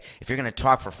mistakes. If you're going to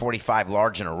talk for 45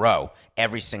 large in a row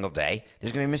every single day,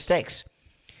 there's going to be mistakes.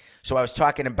 So I was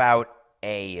talking about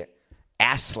a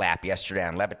ass slap yesterday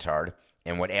on Le Batard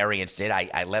and what Arians did.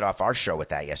 I led off our show with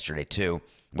that yesterday too,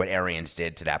 what Arians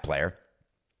did to that player.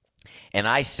 And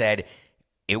I said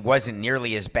it wasn't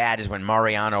nearly as bad as when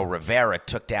Mariano Rivera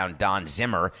took down Don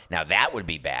Zimmer. Now that would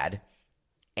be bad.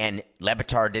 And Le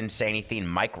Batard didn't say anything.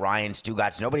 Mike Ryan,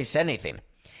 Stugotz, nobody said anything.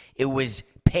 It was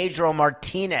Pedro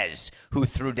Martinez who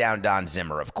threw down Don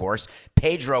Zimmer, of course.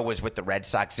 Pedro was with the Red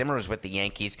Sox. Zimmer was with the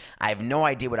Yankees. I have no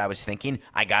idea what I was thinking.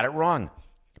 I got it wrong.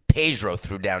 Pedro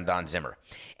threw down Don Zimmer.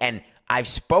 And I've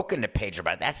spoken to Pedro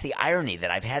about it. That's the irony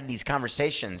that I've had these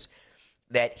conversations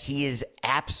that he is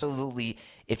absolutely,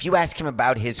 if you ask him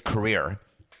about his career,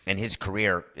 and his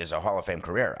career is a Hall of Fame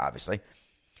career, obviously,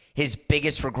 his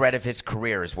biggest regret of his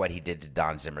career is what he did to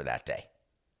Don Zimmer that day.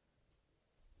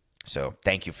 So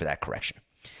thank you for that correction.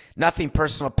 Nothing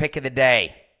personal, pick of the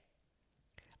day.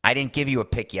 I didn't give you a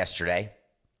pick yesterday.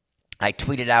 I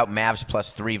tweeted out Mavs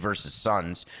 +3 versus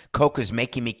Suns. Coca's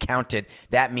making me count it.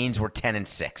 That means we're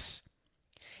 10-6.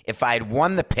 If I had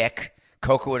won the pick,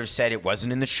 Coca would have said it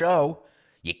wasn't in the show.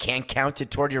 You can't count it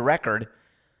toward your record.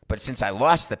 But since I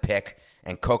lost the pick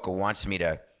and Coca wants me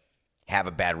to have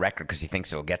a bad record because he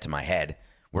thinks it'll get to my head,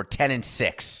 we're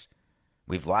 10-6.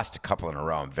 We've lost a couple in a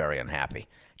row. I'm very unhappy.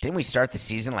 Didn't we start the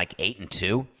season like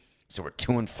 8-2? So we're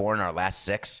 2-4 in our last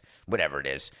 6. Whatever it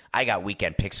is. I got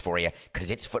weekend picks for you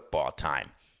because it's football time.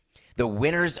 The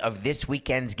winners of this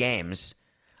weekend's games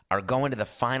are going to the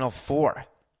Final Four.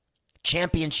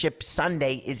 Championship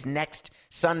Sunday is next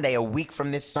Sunday, a week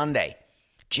from this Sunday,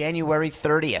 January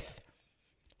 30th.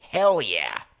 Hell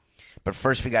yeah. But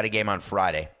first, we got a game on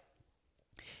Friday.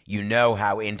 You know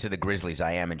how into the Grizzlies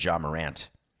I am in Ja Morant.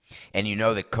 And you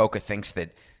know that Coca thinks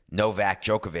that Novak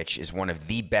Djokovic is one of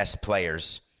the best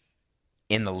players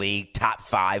in the league, top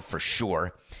 5 for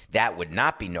sure. That would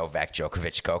not be Novak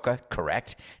Djokovic, Coca,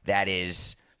 correct? That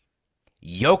is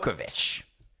Jokovic.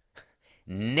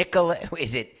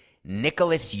 Is it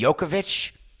Nicholas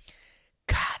Jokovic?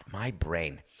 God, my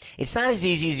brain. It's not as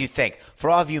easy as you think. For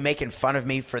all of you making fun of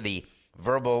me for the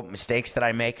verbal mistakes that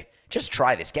I make, just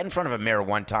try this. Get in front of a mirror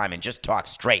one time and just talk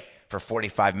straight for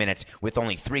 45 minutes with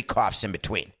only 3 coughs in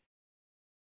between.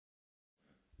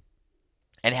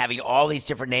 And having all these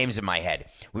different names in my head.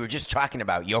 We were just talking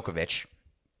about Jokovic,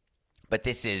 but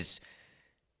this is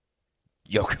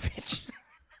Jokovic.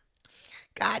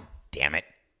 God damn it.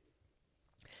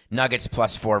 Nuggets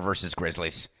 +4 versus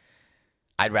Grizzlies.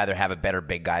 I'd rather have a better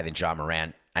big guy than Ja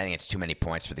Morant. I think it's too many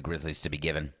points for the Grizzlies to be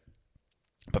given.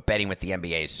 But betting with the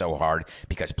NBA is so hard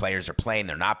because players are playing,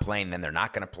 they're not playing, then they're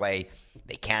not going to play.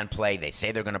 They can play, they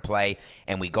say they're going to play,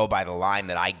 and we go by the line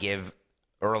that I give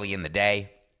early in the day.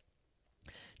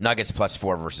 Nuggets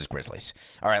 +4 versus Grizzlies.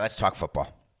 All right, let's talk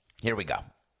football. Here we go.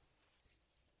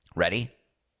 Ready?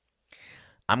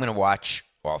 I'm going to watch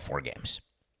all 4 games.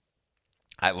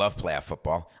 I love playoff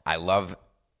football. I love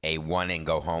a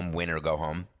win-and-go-home, win or go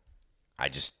home. I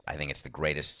think it's the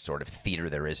greatest sort of theater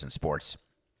there is in sports.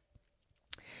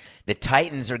 The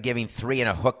Titans are giving 3 and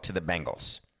a hook to the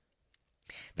Bengals.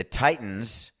 The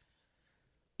Titans,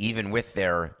 even with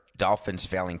their Dolphins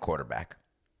failing quarterback,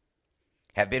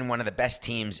 have been one of the best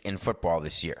teams in football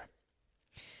this year.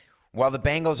 While the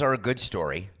Bengals are a good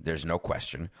story, there's no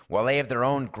question, while they have their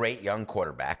own great young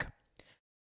quarterback,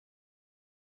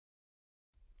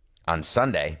 on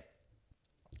Sunday,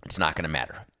 it's not going to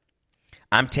matter.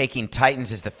 I'm taking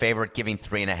Titans as the favorite, giving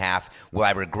 3.5. Will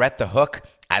I regret the hook?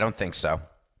 I don't think so.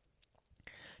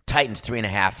 Titans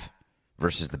 3.5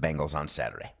 versus the Bengals on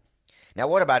Saturday. Now,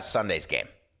 what about Sunday's game?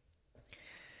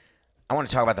 I want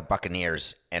to talk about the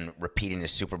Buccaneers and repeating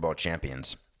as Super Bowl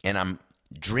champions. And I'm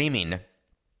dreaming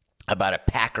about a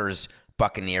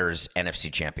Packers-Buccaneers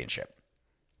NFC championship.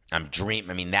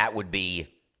 That would be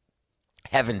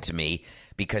heaven to me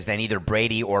because then either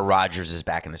Brady or Rodgers is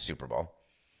back in the Super Bowl.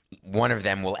 One of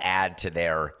them will add to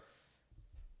their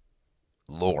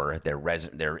lore,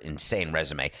 their insane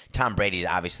resume. Tom Brady is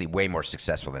obviously way more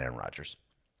successful than Aaron Rodgers.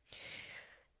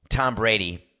 Tom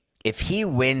Brady, if he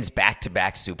wins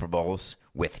back-to-back Super Bowls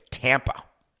with Tampa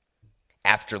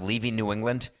after leaving New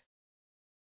England,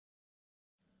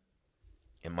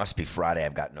 it must be Friday.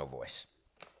 I've got no voice.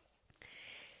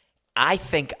 I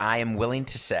think I am willing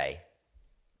to say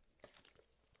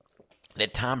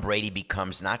that Tom Brady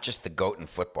becomes not just the GOAT in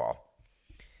football,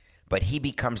 but he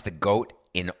becomes the GOAT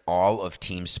in all of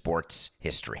team sports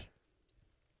history.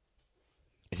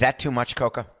 Is that too much,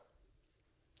 Coca?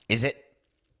 Is it?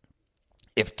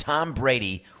 If Tom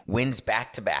Brady wins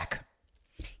back-to-back,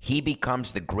 he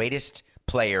becomes the greatest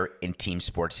player in team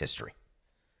sports history.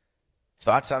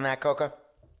 Thoughts on that, Coca?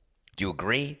 Do you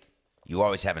agree? You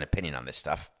always have an opinion on this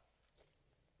stuff.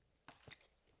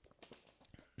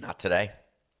 Not today.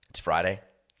 It's Friday.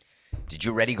 Did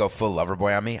you already go full lover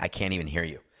boy on me? I can't even hear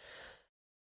you.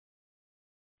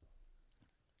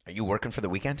 Are you working for the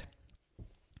weekend?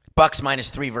 Bucks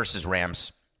 -3 versus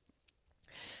Rams.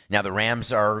 Now, the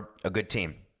Rams are a good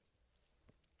team.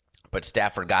 But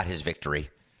Stafford got his victory,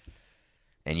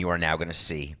 and you are now going to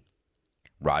see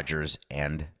Rodgers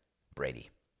and Brady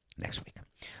next week.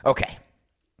 Okay.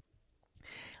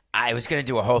 I was going to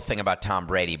do a whole thing about Tom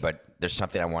Brady, but there's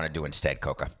something I want to do instead,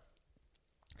 Coca.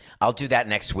 I'll do that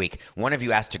next week. One of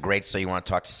you asked a great So You Want to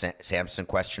Talk to Samson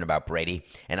question about Brady,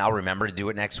 and I'll remember to do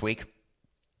it next week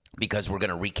because we're going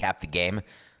to recap the game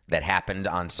that happened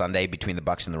on Sunday between the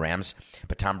Bucs and the Rams.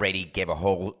 But Tom Brady gave a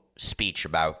whole speech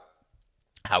about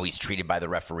how he's treated by the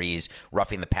referees,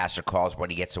 roughing the passer calls, what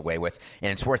he gets away with.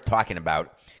 And it's worth talking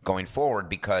about going forward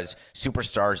because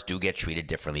superstars do get treated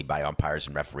differently by umpires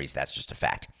and referees. That's just a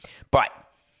fact. But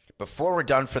before we're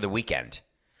done for the weekend,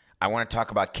 I want to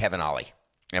talk about Kevin Ollie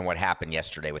and what happened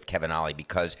yesterday with Kevin Ollie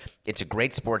because it's a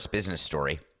great sports business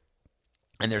story,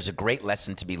 and there's a great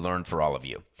lesson to be learned for all of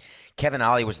you. Kevin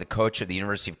Ollie was the coach of the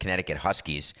University of Connecticut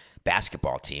Huskies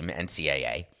basketball team,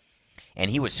 NCAA, and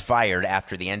he was fired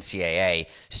after the NCAA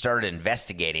started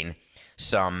investigating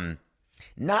some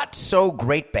not so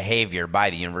great behavior by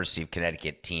the University of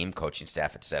Connecticut team, coaching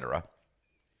staff, etc.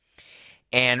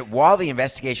 And while the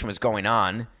investigation was going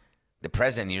on, the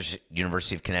president of the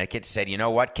University of Connecticut said, you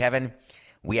know what, Kevin?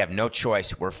 We have no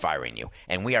choice. We're firing you.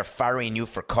 And we are firing you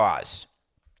for cause.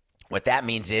 What that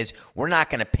means is we're not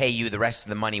going to pay you the rest of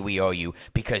the money we owe you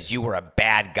because you were a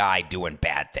bad guy doing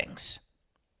bad things.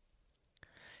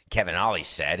 Kevin Ollie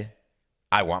said,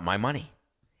 I want my money.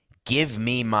 Give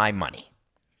me my money.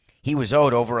 He was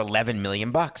owed over $11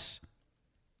 million.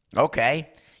 Okay,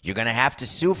 you're going to have to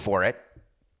sue for it.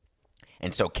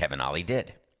 And so Kevin Ollie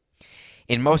did.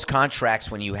 In most contracts,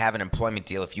 when you have an employment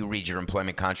deal, if you read your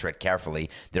employment contract carefully,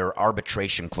 there are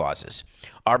arbitration clauses.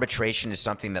 Arbitration is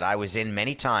something that I was in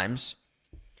many times,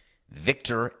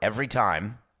 victor every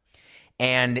time,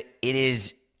 and it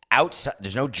is outside.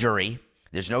 There's no jury.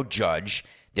 There's no judge.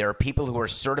 There are people who are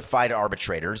certified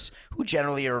arbitrators who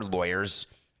generally are lawyers,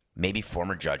 maybe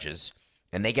former judges,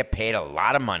 and they get paid a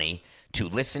lot of money to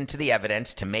listen to the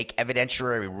evidence, to make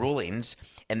evidentiary rulings,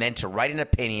 and then to write an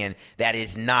opinion that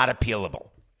is not appealable.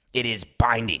 It is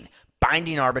binding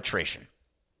arbitration.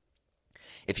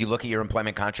 If you look at your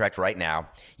employment contract right now,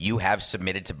 you have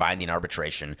submitted to binding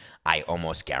arbitration. I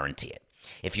almost guarantee it.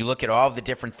 If you look at all of the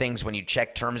different things when you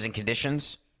check terms and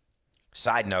conditions,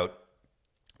 side note,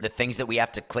 the things that we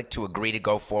have to click to agree to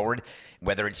go forward,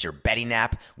 whether it's your betting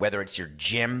app, whether it's your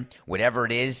gym, whatever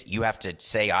it is, you have to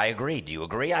say, I agree. Do you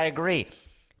agree? I agree.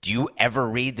 Do you ever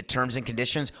read the terms and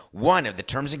conditions? One of the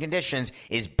terms and conditions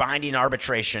is binding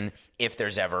arbitration if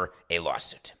there's ever a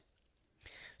lawsuit.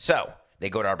 So they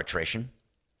go to arbitration.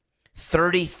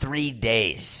 33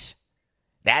 days.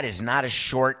 That is not a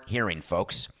short hearing,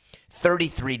 folks.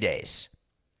 33 days.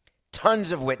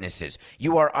 Tons of witnesses.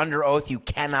 You are under oath. You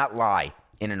cannot lie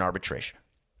in an arbitration.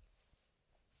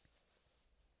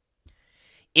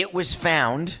 It was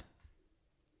found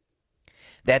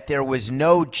that there was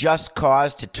no just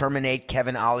cause to terminate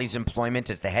Kevin Ollie's employment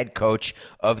as the head coach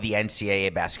of the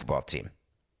NCAA basketball team.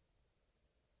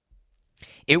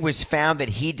 It was found that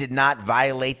he did not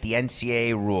violate the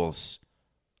NCAA rules.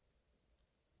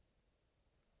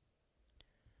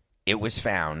 It was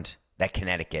found that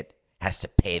Connecticut has to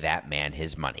pay that man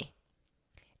his money.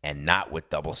 And not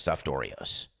with double-stuffed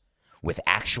Oreos. With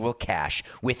actual cash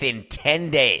within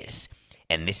 10 days.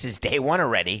 And this is day one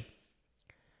already.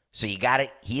 So you got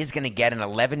it. He is going to get an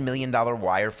 $11 million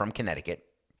wire from Connecticut,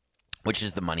 which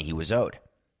is the money he was owed.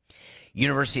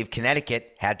 University of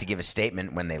Connecticut had to give a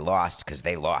statement when they lost because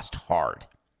they lost hard.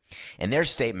 And their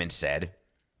statement said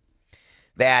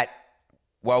that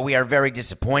while we are very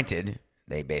disappointed,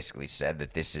 they basically said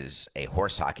that this is a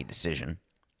horse hockey decision.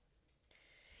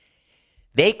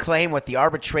 They claim what the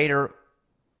arbitrator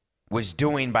was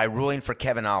doing by ruling for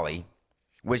Kevin Ollie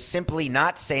was simply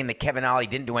not saying that Kevin Ollie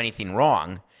didn't do anything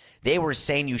wrong. They were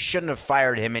saying you shouldn't have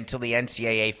fired him until the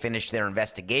NCAA finished their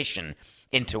investigation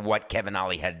into what Kevin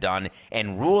Ollie had done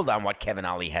and ruled on what Kevin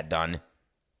Ollie had done.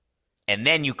 And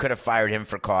then you could have fired him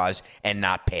for cause and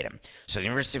not paid him. So the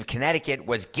University of Connecticut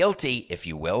was guilty, if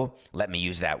you will, let me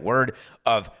use that word,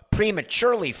 of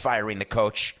prematurely firing the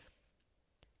coach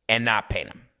and not paying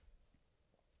him.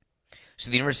 So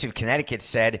the University of Connecticut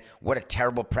said, what a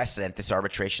terrible precedent this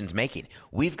arbitration's making.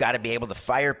 We've got to be able to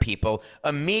fire people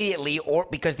immediately or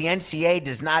because the NCAA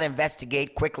does not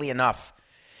investigate quickly enough.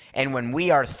 And when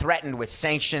we are threatened with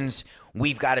sanctions,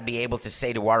 we've got to be able to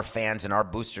say to our fans and our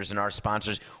boosters and our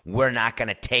sponsors, we're not going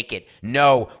to take it.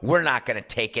 No, we're not going to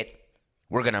take it.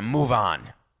 We're going to move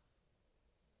on.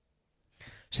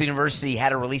 So the university had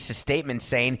to release a statement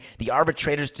saying the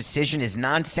arbitrator's decision is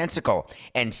nonsensical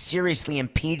and seriously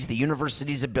impedes the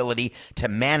university's ability to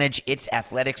manage its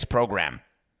athletics program.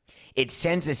 It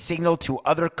sends a signal to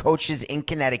other coaches in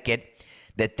Connecticut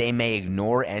that they may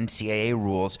ignore NCAA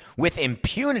rules with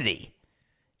impunity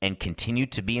and continue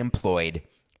to be employed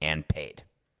and paid.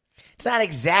 It's not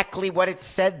exactly what it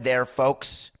said there,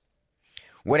 folks.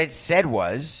 What it said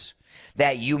was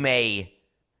that you may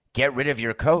get rid of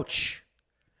your coach,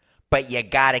 but you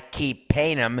got to keep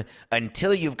paying him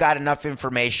until you've got enough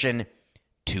information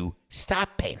to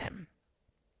stop paying him.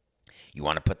 You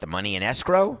want to put the money in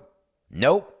escrow?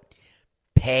 Nope.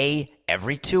 Pay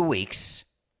every 2 weeks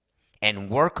and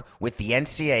work with the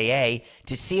NCAA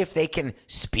to see if they can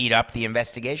speed up the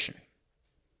investigation.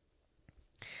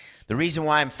 The reason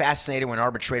why I'm fascinated when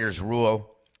arbitrators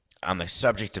rule on the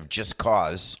subject of just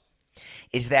cause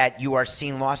is that you are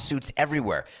seeing lawsuits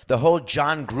everywhere. The whole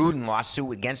John Gruden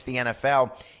lawsuit against the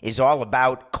NFL is all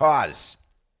about cause.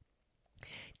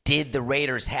 Did the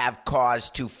Raiders have cause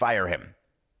to fire him?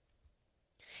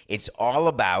 It's all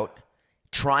about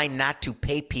trying not to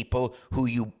pay people who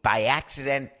you by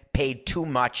accident paid too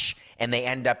much and they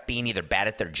end up being either bad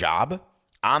at their job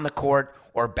on the court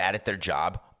or bad at their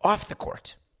job off the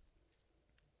court.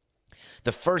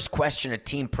 The first question a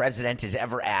team president is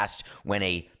ever asked when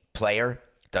a player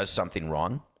does something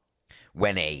wrong,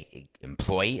 when an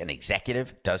employee, an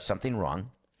executive does something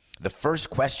wrong, the first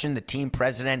question the team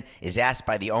president is asked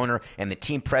by the owner and the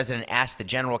team president asks the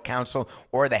general counsel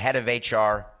or the head of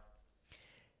HR,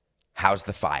 how's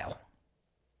the file?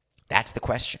 That's the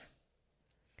question.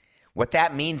 What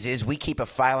that means is we keep a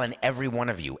file on every one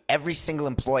of you. Every single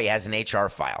employee has an HR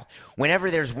file. Whenever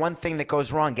there's one thing that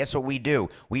goes wrong, guess what we do?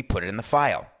 We put it in the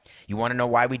file. You want to know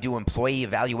why we do employee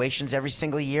evaluations every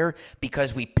single year?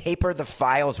 Because we paper the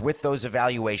files with those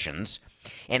evaluations.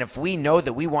 And if we know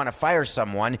that we want to fire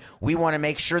someone, we want to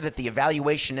make sure that the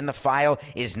evaluation in the file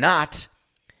is not,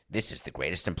 this is the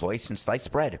greatest employee since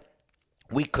sliced bread.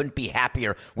 We couldn't be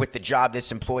happier with the job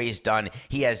this employee has done.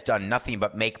 He has done nothing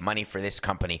but make money for this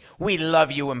company. We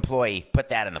love you, employee. Put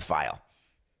that in the file.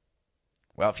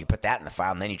 Well, if you put that in the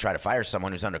file and then you try to fire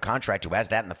someone who's under contract who has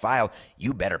that in the file,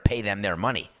 you better pay them their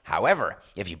money. However,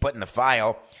 if you put in the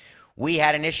file, we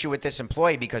had an issue with this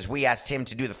employee because we asked him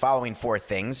to do the following 4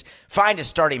 things. Find a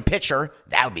starting pitcher.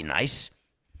 That would be nice.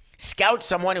 Scout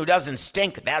someone who doesn't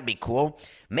stink. That would be cool.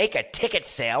 Make a ticket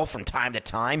sale from time to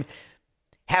time.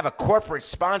 Have a corporate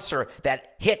sponsor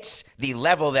that hits the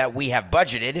level that we have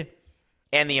budgeted,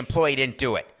 and the employee didn't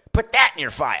do it. Put that in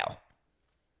your file.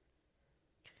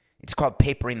 It's called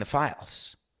papering the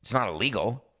files. It's not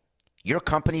illegal. Your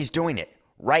company's doing it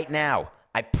right now.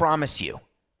 I promise you.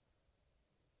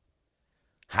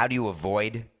 How do you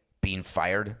avoid being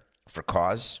fired for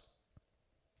cause?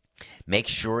 Make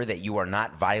sure that you are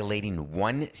not violating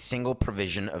one single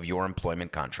provision of your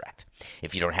employment contract.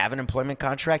 If you don't have an employment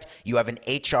contract, you have an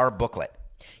HR booklet.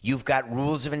 You've got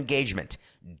rules of engagement.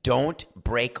 Don't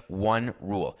break one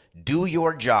rule. Do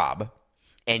your job,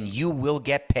 and you will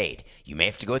get paid. You may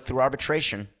have to go through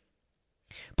arbitration,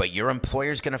 but your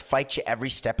employer's going to fight you every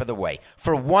step of the way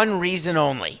for one reason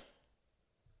only.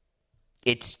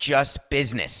 It's just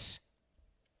business.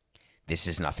 This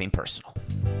is nothing personal.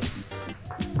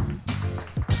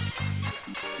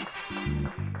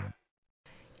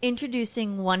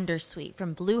 Introducing Wondersuite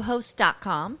from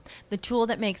Bluehost.com, the tool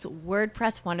that makes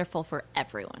WordPress wonderful for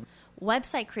everyone.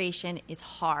 Website creation is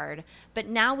hard, but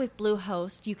now with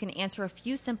Bluehost, you can answer a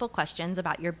few simple questions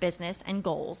about your business and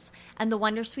goals, and the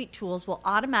Wondersuite tools will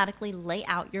automatically lay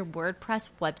out your WordPress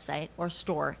website or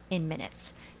store in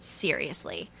minutes.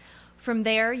 Seriously. From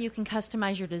there, you can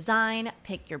customize your design,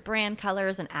 pick your brand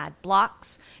colors, and add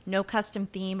blocks. No custom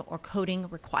theme or coding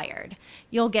required.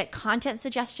 You'll get content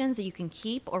suggestions that you can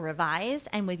keep or revise,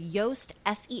 and with Yoast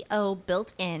SEO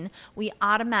built in, we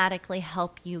automatically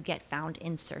help you get found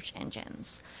in search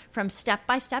engines. From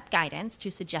step-by-step guidance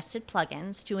to suggested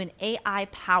plugins to an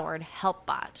AI-powered help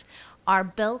bot, our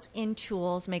built-in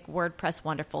tools make WordPress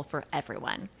wonderful for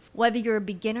everyone. Whether you're a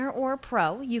beginner or a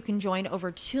pro, you can join over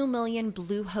 2 million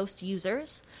Bluehost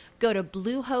users. Go to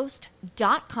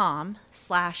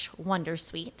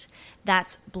bluehost.com/wondersuite.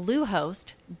 That's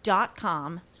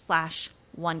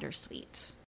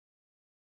bluehost.com/wondersuite.